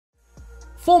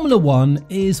Formula One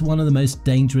is one of the most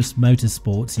dangerous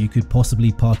motorsports you could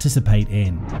possibly participate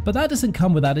in, but that doesn't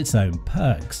come without its own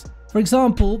perks. For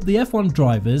example, the F1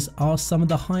 drivers are some of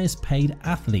the highest paid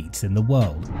athletes in the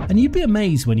world, and you'd be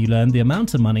amazed when you learn the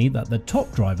amount of money that the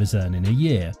top drivers earn in a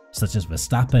year, such as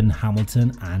Verstappen,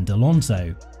 Hamilton and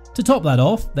Alonso. To top that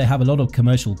off, they have a lot of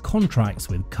commercial contracts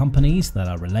with companies that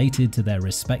are related to their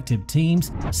respective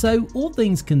teams, so all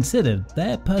things considered,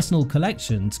 their personal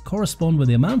collections correspond with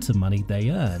the amount of money they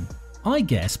earn. I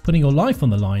guess putting your life on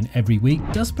the line every week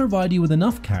does provide you with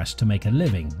enough cash to make a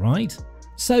living, right?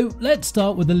 So let's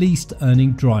start with the least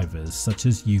earning drivers, such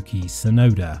as Yuki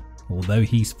Tsunoda. Although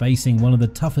he's facing one of the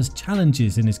toughest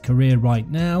challenges in his career right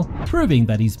now, proving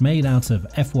that he's made out of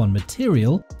F1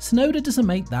 material, Tsunoda doesn't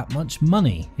make that much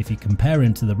money if you compare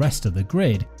him to the rest of the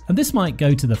grid, and this might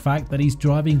go to the fact that he's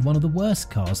driving one of the worst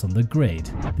cars on the grid,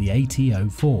 the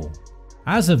thefor.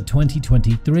 As of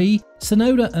 2023,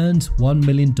 Tsunoda earns $1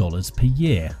 million per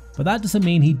year, but that doesn't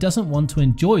mean he doesn't want to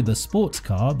enjoy the sports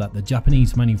car that the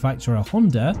Japanese manufacturer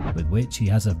Honda, with which he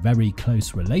has a very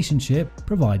close relationship,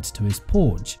 provides to his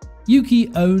Porsche.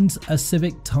 Yuki owns a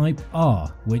Civic Type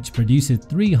R, which produces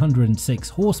 306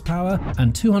 horsepower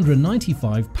and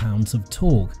 295 pounds of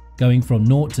torque, going from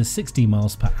 0 to 60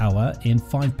 miles per hour in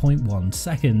 5.1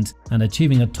 seconds and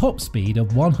achieving a top speed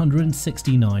of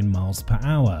 169 miles per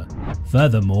hour.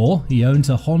 Furthermore, he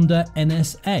owns a Honda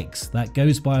NSX that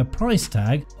goes by a price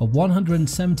tag of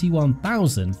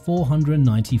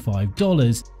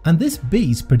 $171,495, and this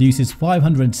beast produces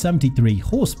 573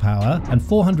 horsepower and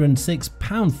 406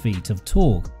 pound-feet of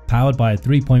torque, powered by a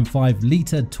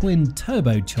 3.5-litre twin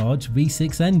turbocharged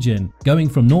V6 engine, going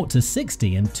from 0 to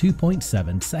 60 in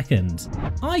 2.7 seconds.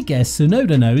 I guess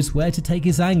Tsunoda knows where to take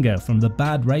his anger from the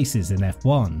bad races in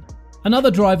F1.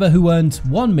 Another driver who earned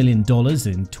 $1 million in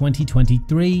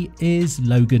 2023 is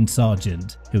Logan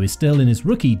Sargeant, who is still in his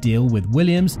rookie deal with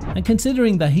Williams, and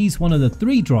considering that he's one of the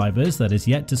 3 drivers that has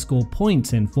yet to score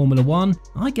points in Formula One,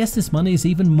 I guess this money is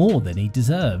even more than he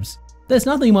deserves. There's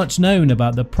nothing much known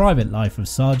about the private life of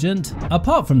Sargeant,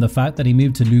 apart from the fact that he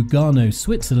moved to Lugano,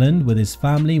 Switzerland with his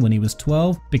family when he was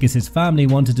 12 because his family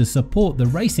wanted to support the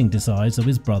racing desires of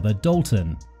his brother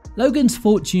Dalton. Logan's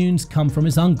fortunes come from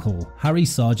his uncle, Harry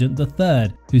Sargeant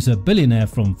III, who's a billionaire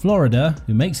from Florida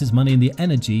who makes his money in the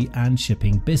energy and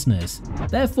shipping business.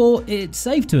 Therefore, it's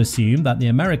safe to assume that the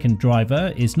American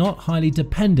driver is not highly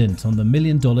dependent on the $1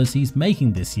 million he's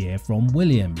making this year from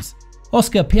Williams.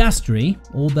 Oscar Piastri,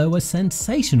 although a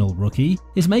sensational rookie,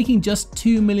 is making just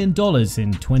 $2 million in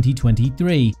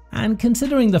 2023, and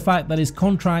considering the fact that his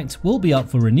contract will be up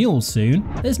for renewal soon,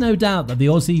 there's no doubt that the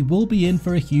Aussie will be in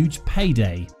for a huge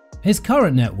payday. His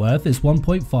current net worth is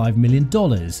 $1.5 million,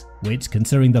 which,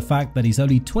 considering the fact that he's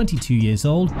only 22 years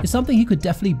old, is something he could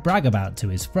definitely brag about to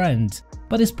his friends.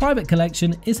 But his private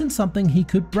collection isn't something he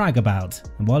could brag about,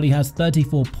 and while he has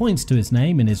 34 points to his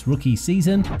name in his rookie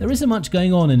season, there isn't much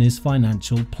going on in his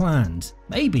financial plans.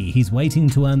 Maybe he's waiting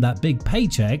to earn that big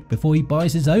paycheck before he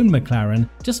buys his own McLaren,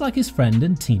 just like his friend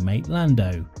and teammate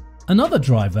Lando. Another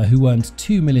driver who earns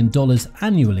 $2 million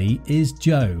annually is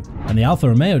Joe, and the Alfa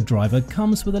Romeo driver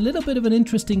comes with a little bit of an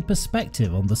interesting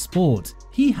perspective on the sport.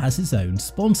 He has his own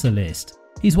sponsor list.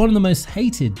 He's one of the most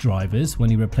hated drivers when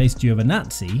he replaced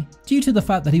Giovinazzi due to the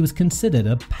fact that he was considered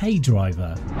a pay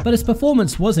driver, but his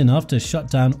performance was enough to shut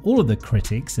down all of the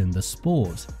critics in the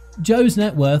sport. Joe's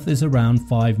net worth is around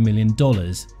 $5 million,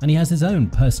 and he has his own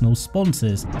personal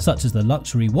sponsors, such as the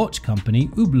luxury watch company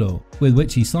Hublot, with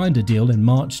which he signed a deal in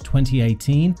March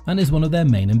 2018 and is one of their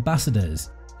main ambassadors.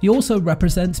 He also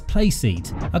represents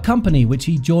Playseat, a company which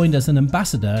he joined as an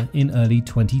ambassador in early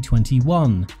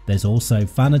 2021. There's also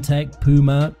Fanatec,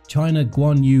 Puma, China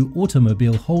Guanyu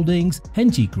Automobile Holdings,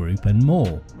 Henji Group and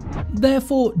more.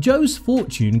 Therefore, Joe's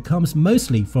fortune comes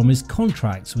mostly from his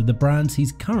contracts with the brands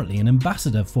he's currently an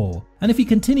ambassador for, and if he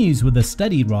continues with a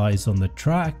steady rise on the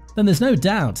track, then there's no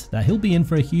doubt that he'll be in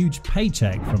for a huge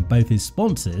paycheck from both his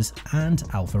sponsors and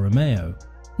Alfa Romeo.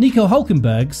 Nico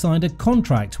Hülkenberg signed a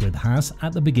contract with Haas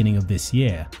at the beginning of this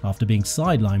year, after being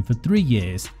sidelined for 3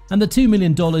 years, and the $2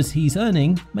 million he's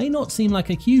earning may not seem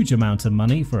like a huge amount of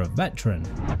money for a veteran.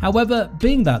 However,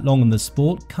 being that long in the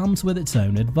sport comes with its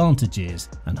own advantages,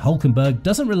 and Hülkenberg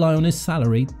doesn't rely on his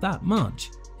salary that much.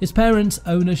 His parents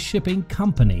own a shipping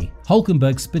company,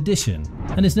 Hülkenberg Spedition,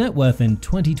 and his net worth in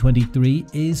 2023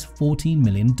 is $14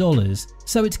 million.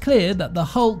 So it's clear that the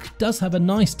Hulk does have a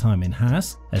nice time in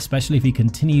Haas, especially if he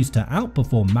continues to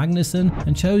outperform Magnussen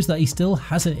and shows that he still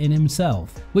has it in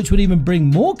himself, which would even bring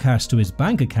more cash to his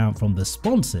bank account from the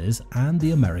sponsors and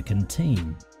the American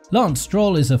team. Lance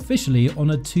Stroll is officially on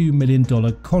a $2 million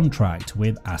contract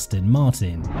with Aston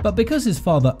Martin. But because his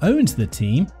father owns the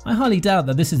team, I highly doubt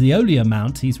that this is the only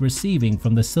amount he's receiving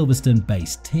from the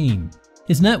Silverstone-based team.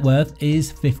 His net worth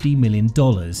is $50 million,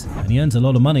 and he earns a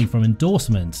lot of money from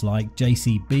endorsements like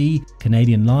JCB,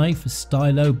 Canadian Life,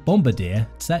 Stylo, Bombardier,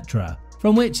 etc.,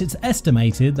 from which it's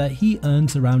estimated that he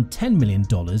earns around $10 million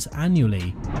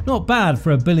annually. Not bad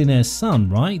for a billionaire's son,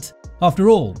 right? After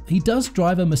all, he does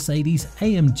drive a Mercedes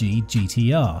AMG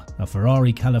GTR, a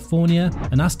Ferrari California,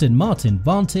 an Aston Martin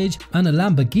Vantage, and a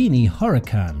Lamborghini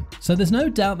Huracan. So there's no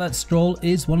doubt that Stroll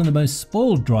is one of the most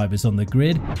spoiled drivers on the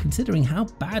grid, considering how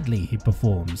badly he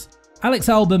performs. Alex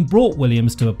Albon brought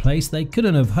Williams to a place they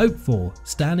couldn't have hoped for,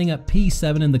 standing at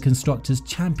P7 in the Constructors'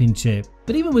 Championship.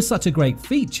 But even with such a great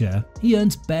feature, he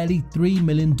earns barely $3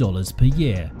 million per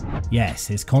year. Yes,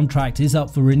 his contract is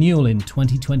up for renewal in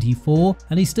 2024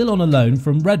 and he's still on a loan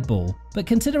from Red Bull. But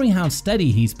considering how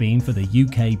steady he's been for the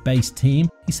UK-based team,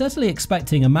 he's certainly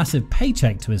expecting a massive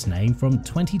paycheck to his name from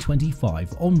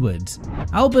 2025 onwards.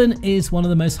 Albon is one of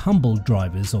the most humble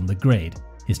drivers on the grid.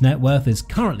 His net worth is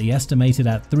currently estimated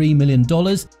at $3 million,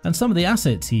 and some of the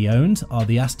assets he owns are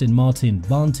the Aston Martin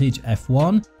Vantage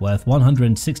F1, worth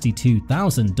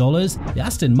 $162,000, the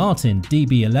Aston Martin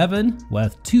DB11,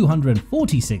 worth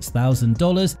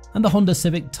 $246,000, and the Honda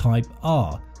Civic Type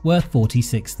R, worth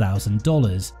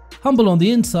 $46,000. Humble on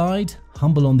the inside,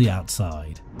 humble on the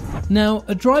outside. Now,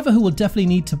 a driver who will definitely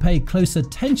need to pay close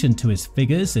attention to his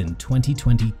figures in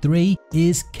 2023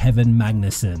 is Kevin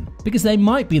Magnussen, because they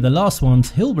might be the last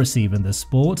ones he'll receive in the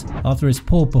sport after his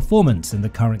poor performance in the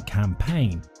current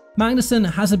campaign. Magnussen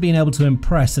hasn't been able to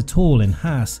impress at all in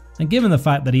Haas, and given the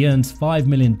fact that he earns $5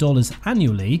 million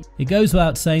annually, it goes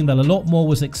without saying that a lot more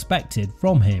was expected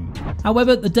from him.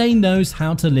 However, the Dane knows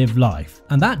how to live life,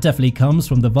 and that definitely comes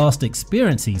from the vast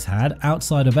experience he's had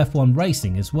outside of F1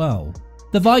 racing as well.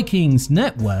 The Viking's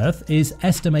net worth is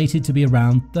estimated to be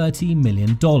around $30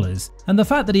 million, and the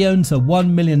fact that he owns a $1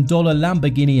 million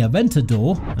Lamborghini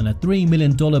Aventador and a $3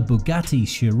 million Bugatti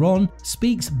Chiron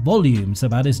speaks volumes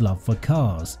about his love for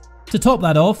cars. To top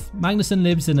that off, Magnussen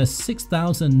lives in a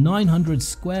 6,900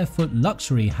 square foot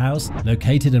luxury house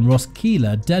located in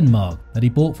Roskilde, Denmark, that he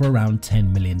bought for around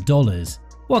 $10 million.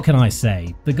 What can I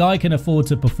say? The guy can afford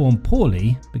to perform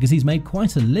poorly because he's made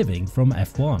quite a living from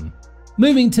F1.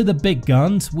 Moving to the big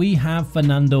guns, we have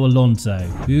Fernando Alonso,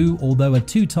 who, although a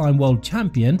two-time world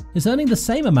champion, is earning the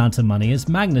same amount of money as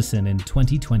Magnussen in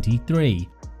 2023.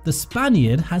 The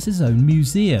Spaniard has his own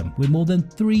museum with more than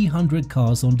 300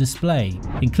 cars on display,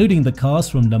 including the cars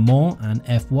from Le Mans and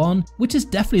F1, which is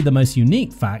definitely the most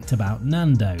unique fact about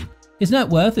Nando. His net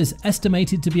worth is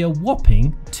estimated to be a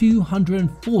whopping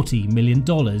 $240 million,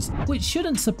 which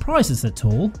shouldn't surprise us at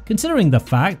all, considering the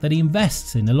fact that he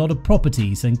invests in a lot of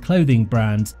properties and clothing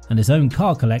brands, and his own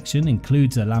car collection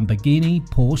includes a Lamborghini,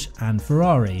 Porsche and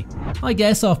Ferrari. I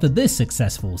guess after this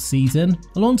successful season,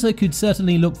 Alonso could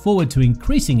certainly look forward to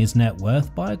increasing his net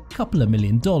worth by a couple of $1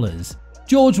 million.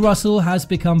 George Russell has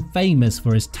become famous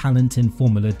for his talent in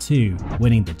Formula 2,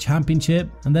 winning the championship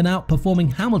and then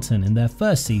outperforming Hamilton in their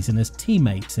first season as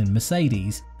teammates in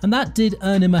Mercedes, and that did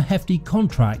earn him a hefty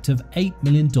contract of $8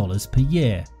 million per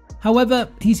year. However,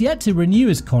 he's yet to renew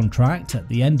his contract at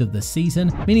the end of the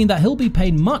season, meaning that he'll be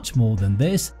paid much more than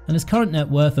this, and his current net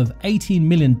worth of $18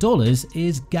 million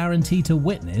is guaranteed to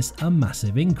witness a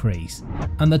massive increase.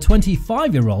 And the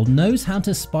 25-year-old knows how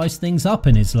to spice things up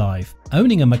in his life,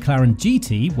 owning a McLaren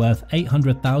GT worth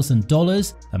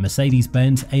 $800,000, a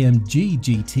Mercedes-Benz AMG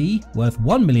GT worth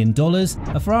 $1 million,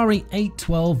 a Ferrari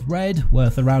 812 Red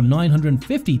worth around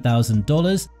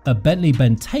 $950,000, a Bentley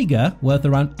Bentayga worth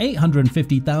around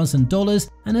 $850,000,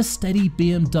 and a steady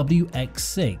BMW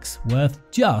X6 worth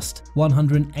just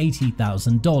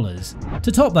 $180,000.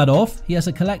 To top that off, he has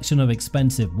a collection of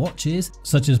expensive watches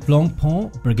such as Blancpain,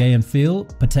 Breguet & Fil,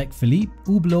 Patek Philippe,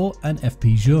 Hublot and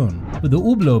FP Journe, with the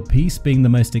Hublot piece being the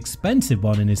most expensive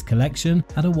one in his collection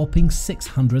at a whopping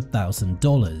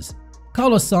 $600,000.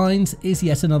 Carlos Sainz is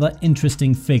yet another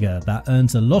interesting figure that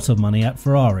earns a lot of money at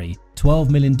Ferrari, $12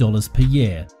 million per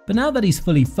year, but now that he's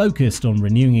fully focused on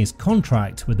renewing his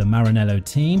contract with the Maranello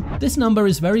team, this number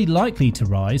is very likely to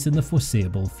rise in the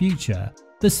foreseeable future.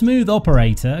 The smooth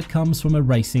operator comes from a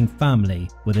racing family,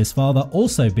 with his father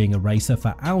also being a racer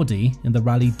for Audi in the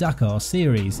Rally Dakar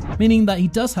series, meaning that he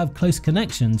does have close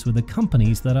connections with the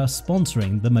companies that are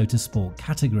sponsoring the motorsport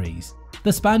categories.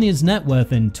 The Spaniard's net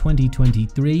worth in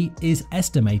 2023 is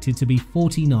estimated to be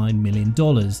 $49 million,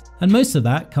 and most of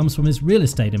that comes from his real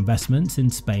estate investments in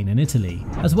Spain and Italy,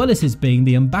 as well as his being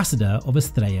the ambassador of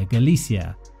Estrella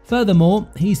Galicia. Furthermore,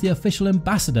 he's the official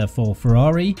ambassador for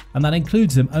Ferrari, and that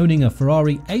includes him owning a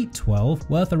Ferrari 812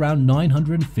 worth around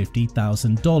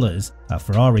 $950,000, a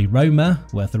Ferrari Roma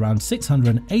worth around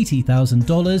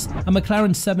 $680,000, a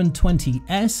McLaren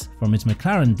 720S from his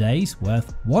McLaren days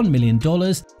worth $1 million,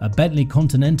 a Bentley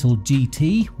Continental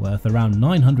GT worth around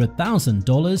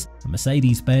 $900,000, a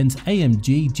Mercedes-Benz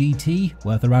AMG GT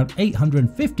worth around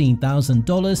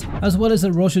 $815,000, as well as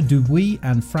a Roger Dubuis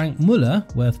and Frank Muller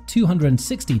worth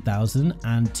 $260,000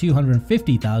 and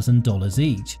 $250,000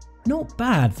 each. Not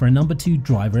bad for a number 2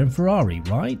 driver in Ferrari,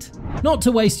 right? Not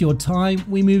to waste your time,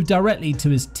 we move directly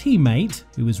to his teammate,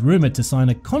 who was rumoured to sign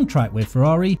a contract with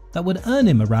Ferrari that would earn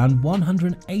him around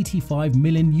 185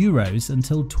 million euros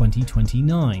until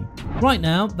 2029. Right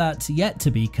now, that's yet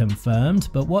to be confirmed,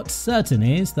 but what's certain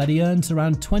is that he earns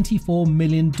around $24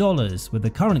 million with the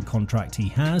current contract he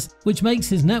has, which makes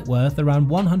his net worth around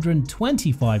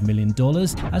 $125 million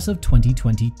as of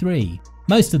 2023.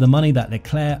 Most of the money that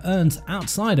Leclerc earns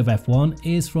outside of F1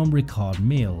 is from Ricard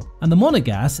Mille, and the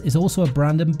Monegasque is also a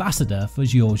brand ambassador for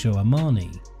Giorgio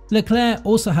Armani. Leclerc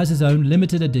also has his own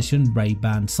limited edition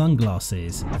Ray-Ban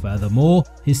sunglasses. Furthermore,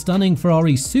 his stunning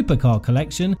Ferrari supercar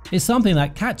collection is something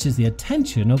that catches the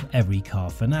attention of every car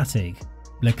fanatic.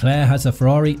 Leclerc has a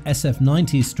Ferrari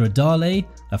SF90 Stradale,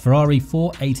 a Ferrari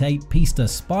 488 Pista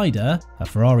Spider, a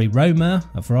Ferrari Roma,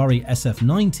 a Ferrari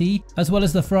SF90, as well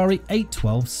as the Ferrari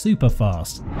 812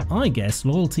 Superfast. I guess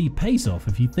loyalty pays off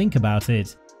if you think about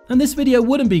it. And this video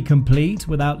wouldn't be complete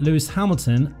without Lewis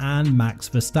Hamilton and Max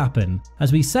Verstappen,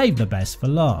 as we saved the best for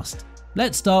last.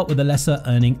 Let's start with a lesser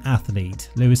earning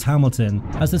athlete, Lewis Hamilton,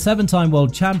 as the 7-time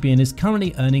world champion is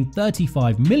currently earning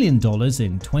 $35 million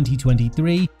in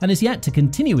 2023 and is yet to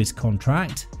continue his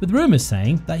contract, with rumours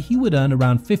saying that he would earn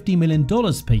around $50 million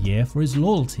per year for his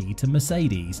loyalty to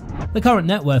Mercedes. The current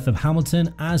net worth of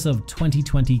Hamilton as of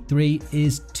 2023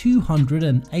 is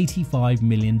 $285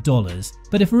 million.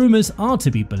 But if rumours are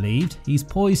to be believed, he's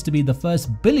poised to be the first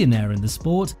billionaire in the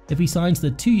sport if he signs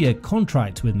the 2-year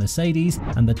contract with Mercedes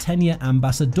and the 10-year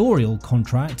ambassadorial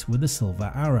contract with the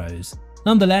Silver Arrows.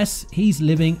 Nonetheless, he's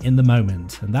living in the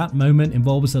moment, and that moment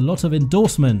involves a lot of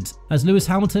endorsement, as Lewis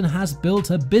Hamilton has built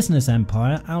a business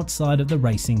empire outside of the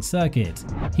racing circuit.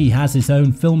 He has his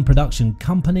own film production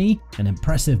company, an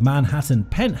impressive Manhattan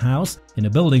penthouse in a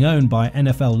building owned by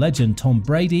NFL legend Tom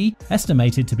Brady,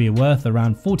 estimated to be worth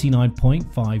around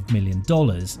 $49.5 million.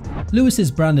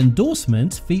 Lewis's brand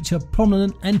endorsements feature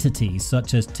prominent entities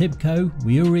such as Tibco,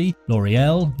 Wuori,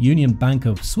 L'Oreal, Union Bank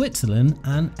of Switzerland,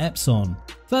 and Epson.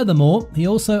 Furthermore, he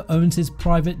also owns his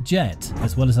private jet,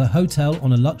 as well as a hotel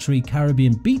on a luxury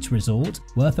Caribbean beach resort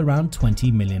worth around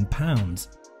 £20 million.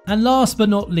 And last but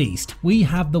not least, we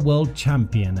have the world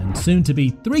champion and soon to be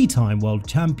 3-time world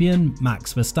champion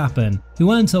Max Verstappen,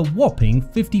 who earns a whopping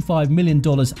 $55 million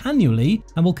annually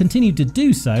and will continue to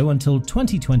do so until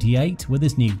 2028 with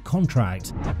his new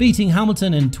contract. Beating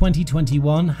Hamilton in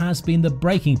 2021 has been the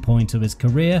breaking point of his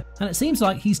career, and it seems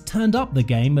like he's turned up the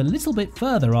game a little bit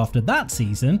further after that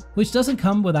season, which doesn't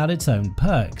come without its own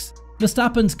perks.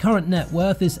 Verstappen's current net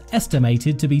worth is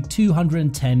estimated to be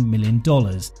 $210 million,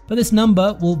 but this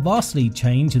number will vastly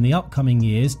change in the upcoming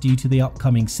years due to the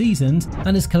upcoming seasons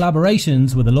and his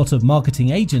collaborations with a lot of marketing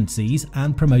agencies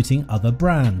and promoting other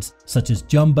brands, such as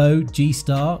Jumbo,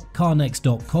 G-Star,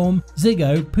 Carnext.com,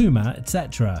 Ziggo, Puma,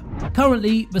 etc.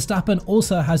 Currently, Verstappen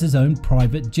also has his own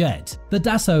private jet, the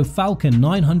Dassault Falcon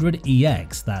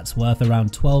 900EX, that's worth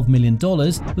around $12 million,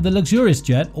 with the luxurious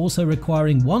jet also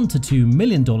requiring $1 to $2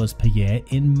 million per year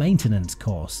in maintenance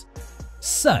costs.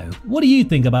 So, what do you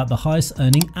think about the highest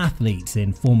earning athletes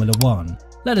in Formula 1?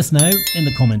 Let us know in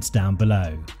the comments down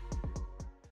below.